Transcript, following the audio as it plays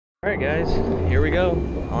Alright guys, here we go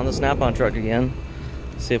on the Snap-on truck again.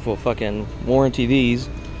 See if we'll fucking warranty these.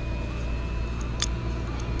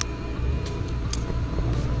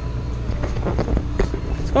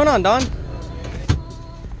 What's going on, Don? Gotta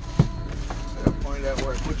find out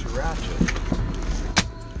where I put your ratchet.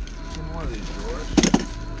 In one of these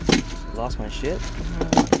drawers. Lost my shit?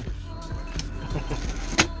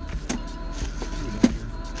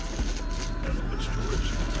 Which drawers?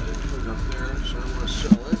 I didn't put it up there, so I'm gonna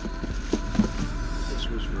sell it. This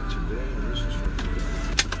was for today, and this is for today.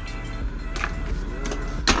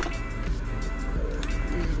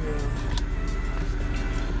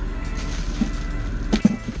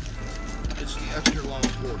 It's the extra long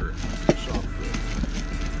quarter, soft good.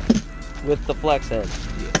 With the flex head.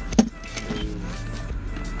 Yeah.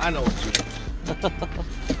 I know it's you.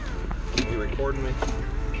 You recording me?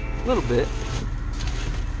 A little bit.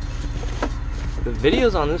 The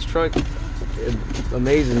videos on this truck, it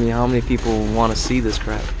amazes me how many people want to see this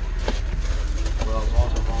crap. Well, as long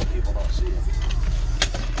as the wrong people don't see it.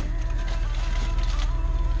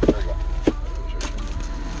 There we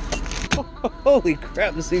go. Holy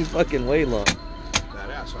crap, this thing's fucking way long.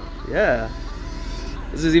 Badass, huh? Yeah.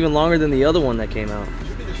 This is even longer than the other one that came out.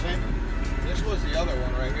 Should be the same. This was the other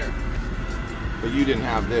one right here. But you didn't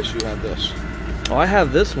have this, you had this. Oh, I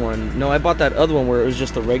have this one. No, I bought that other one where it was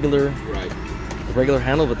just a regular Right.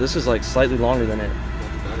 handle, but this is like slightly longer than it.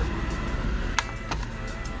 That's better.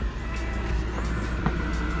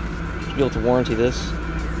 Should be able to warranty this.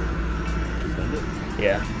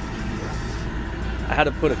 Yeah. I had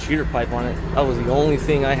to put a cheater pipe on it. That was the only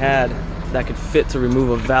thing I had that could fit to remove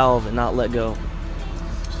a valve and not let go.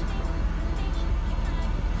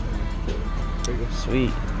 Sweet.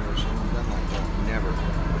 Never seen one done like that. Never.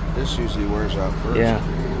 This usually wears out first. Yeah.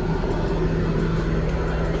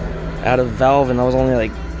 I had a valve and I was only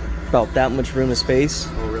like about that much room of space,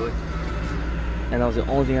 Oh, really? and that was the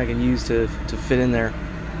only thing I could use to fit in there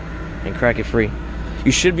and crack it free.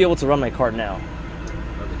 You should be able to run my cart now.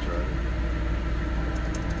 Let me try it.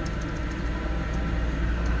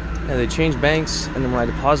 Yeah, they changed banks, and then when I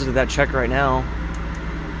deposited that check right now,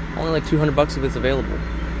 only like $200 of it's available.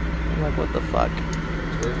 I'm like, what the fuck?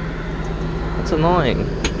 That's annoying.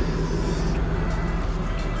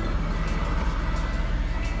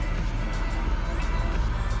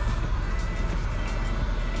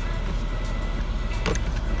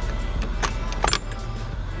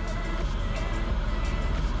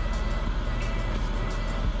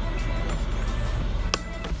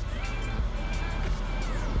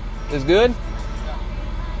 Is good?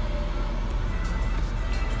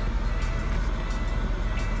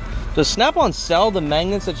 Does Snap-on sell the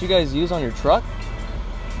magnets that you guys use on your truck?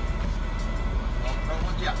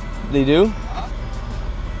 Yeah. They do?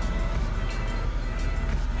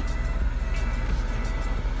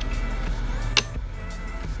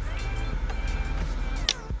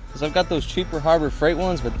 Because I've got those cheaper Harbor Freight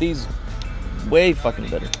ones, but these way fucking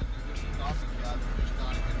better.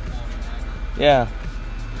 Yeah. There's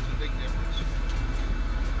a big difference.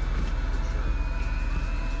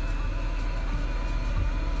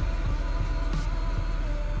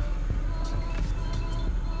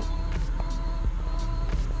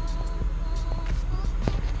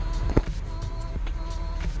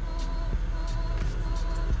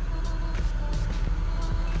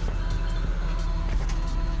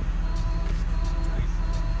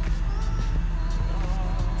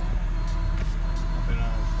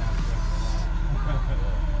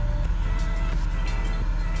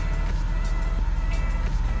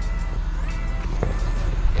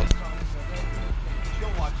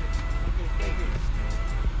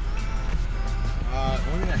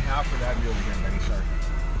 Only a half for that deal again, Benny, sorry.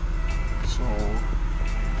 So,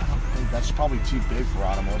 I don't think that's probably too big for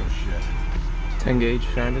automotive shit. 10 gauge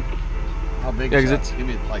stranded. How big Yeah, is 'cause that? it's- Give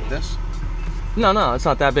me like this? No, it's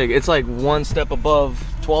not that big. It's like one step above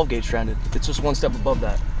 12 gauge stranded. It's just one step above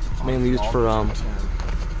that. It's mainly used for Look at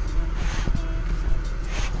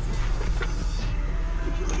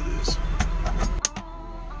this.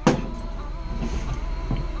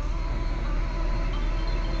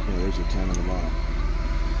 Yeah, there's a 10 on the bottom.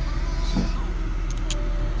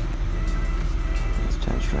 It's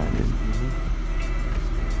 10 stranded.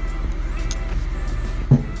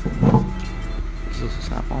 Is this a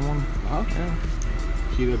Snap-on one? Huh? Yeah.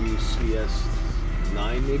 PWCS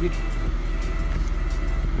 9 maybe?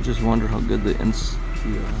 I just wonder how good the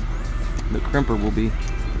crimper will be.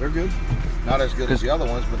 They're good. Not as good as the other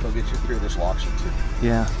ones, but they'll get you through this lock shit too.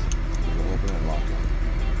 Yeah. You'll open and lock it.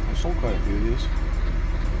 I sold quite a few of these.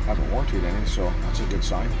 Haven't warranted any, so that's a good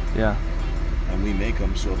sign. Yeah. And we make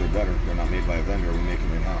them so they're better. They're not made by a vendor. We make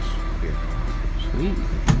them in-house here. Sweet.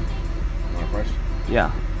 price.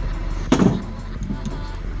 Yeah.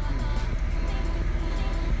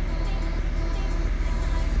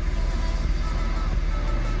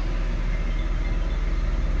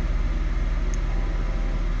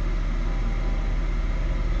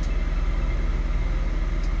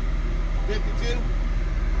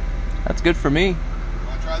 That's good for me.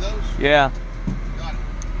 Want to try those? Yeah. Got it.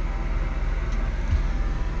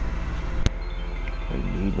 I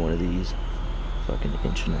need one of these. Fucking 1.5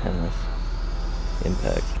 inch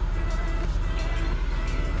impact.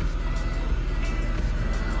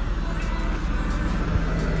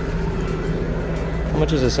 How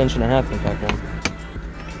much is this 1.5 inch impact one?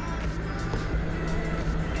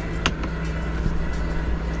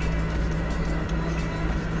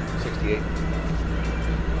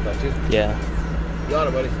 Got you? Yeah. Got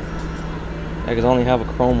it, buddy. Yeah, because I only have a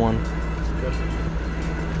chrome one. Good.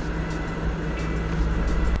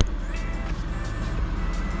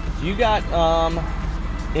 Do you got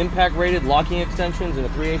impact rated locking extensions in a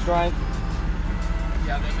 3/8 drive?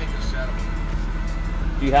 Yeah, they make a set of them.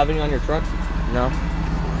 Do you have any on your truck? No.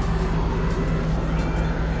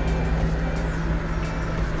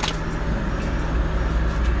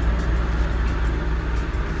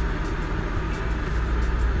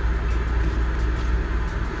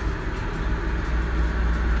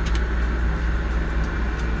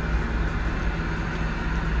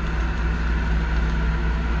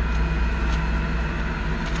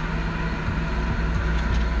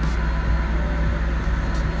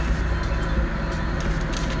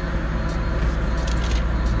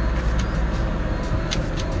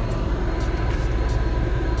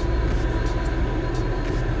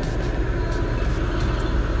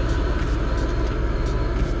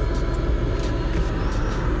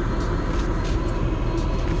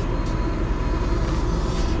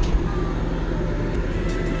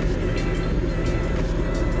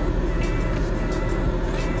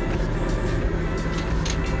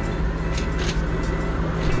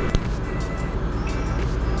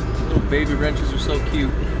 Baby wrenches are so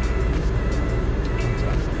cute.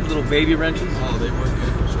 These little baby wrenches. Oh, they work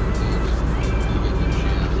good for certain things. You get the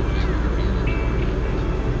shaft, you can't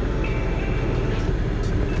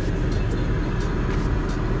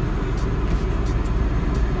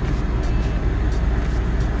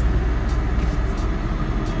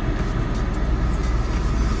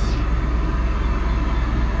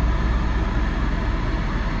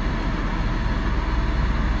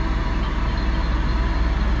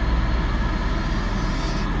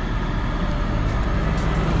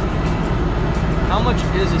How much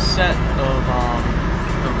is a set of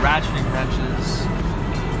the ratcheting wrenches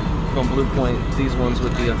from Blue Point? These ones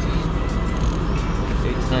with the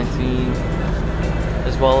 819,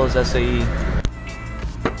 as well as SAE.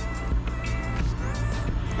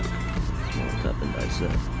 Small tap and die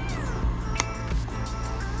set.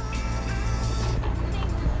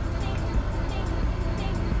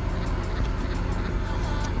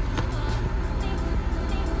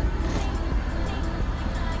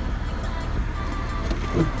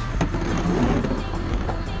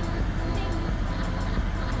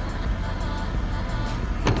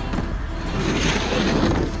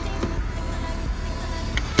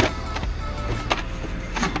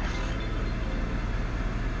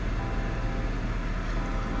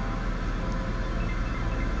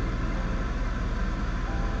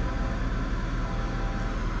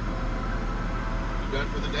 done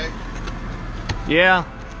for the day? Yeah,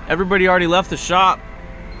 everybody already left the shop.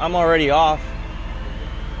 I'm already off.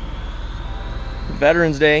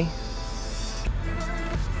 Veterans Day.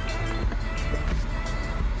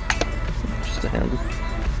 Just a handle.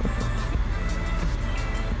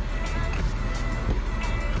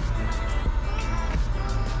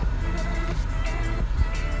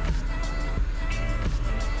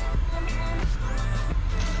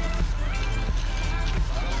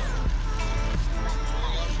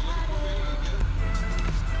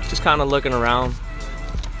 Just kind of looking around.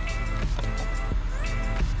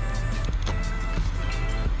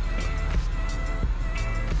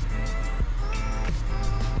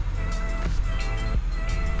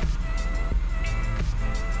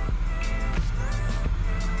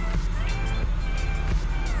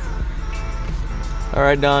 All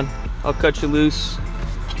right, Don, I'll cut you loose.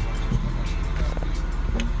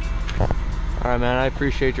 All right, man, I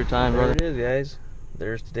appreciate your time, brother. There it is, guys.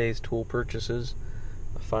 There's today's tool purchases.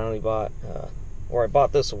 I finally bought, or I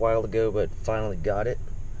bought this a while ago, but finally got it.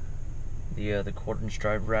 The 1/4 inch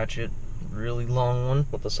drive ratchet, really long one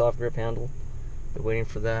with a soft grip handle. Been waiting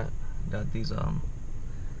for that. Got these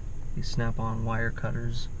snap-on wire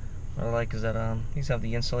cutters. What I like is that these have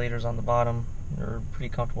the insulators on the bottom. They're pretty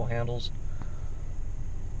comfortable handles.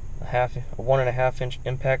 a 1.5 inch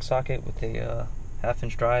impact socket with a 1/2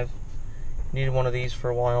 inch drive. Needed one of these for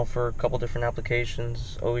a while for a couple different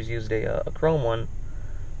applications. Always used a chrome one,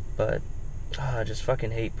 but I just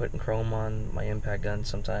fucking hate putting chrome on my impact gun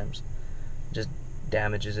sometimes. It just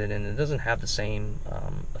damages it, and it doesn't have the same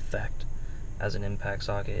effect as an impact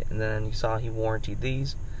socket. And then you saw he warranted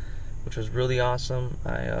these, which was really awesome.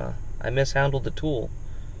 I mishandled the tool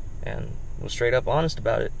and was straight up honest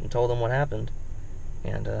about it and told him what happened,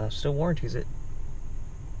 and still warranties it.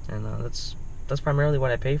 And that's primarily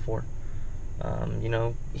what I pay for. You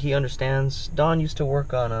know, he understands. Don used to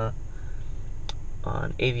work on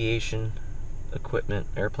aviation equipment,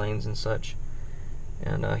 airplanes and such,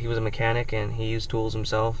 and he was a mechanic, and he used tools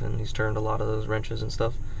himself, and he's turned a lot of those wrenches and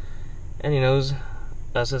stuff, and he knows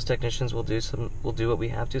us as technicians will do what we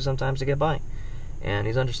have to sometimes to get by, and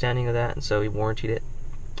he's understanding of that, and so he warrantied it.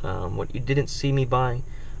 What you didn't see me buy,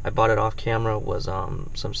 I bought it off camera, was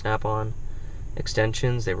some Snap-on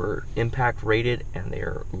extensions. They were impact rated and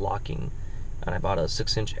they're locking, and I bought a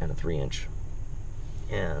 6-inch and a 3-inch,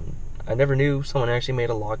 and I never knew someone actually made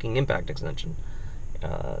a locking impact extension.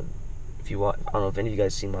 If you want, I don't know if any of you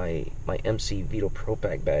guys seen my MC Vito Pro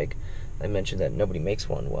Pack bag. I mentioned that nobody makes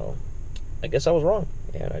one. Well, I guess I was wrong,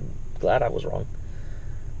 and I'm glad I was wrong.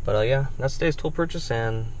 But yeah, that's today's tool purchase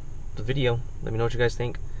and the video. Let me know what you guys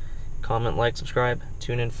think. Comment, like, subscribe.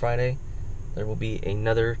 Tune in Friday. There will be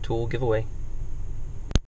another tool giveaway.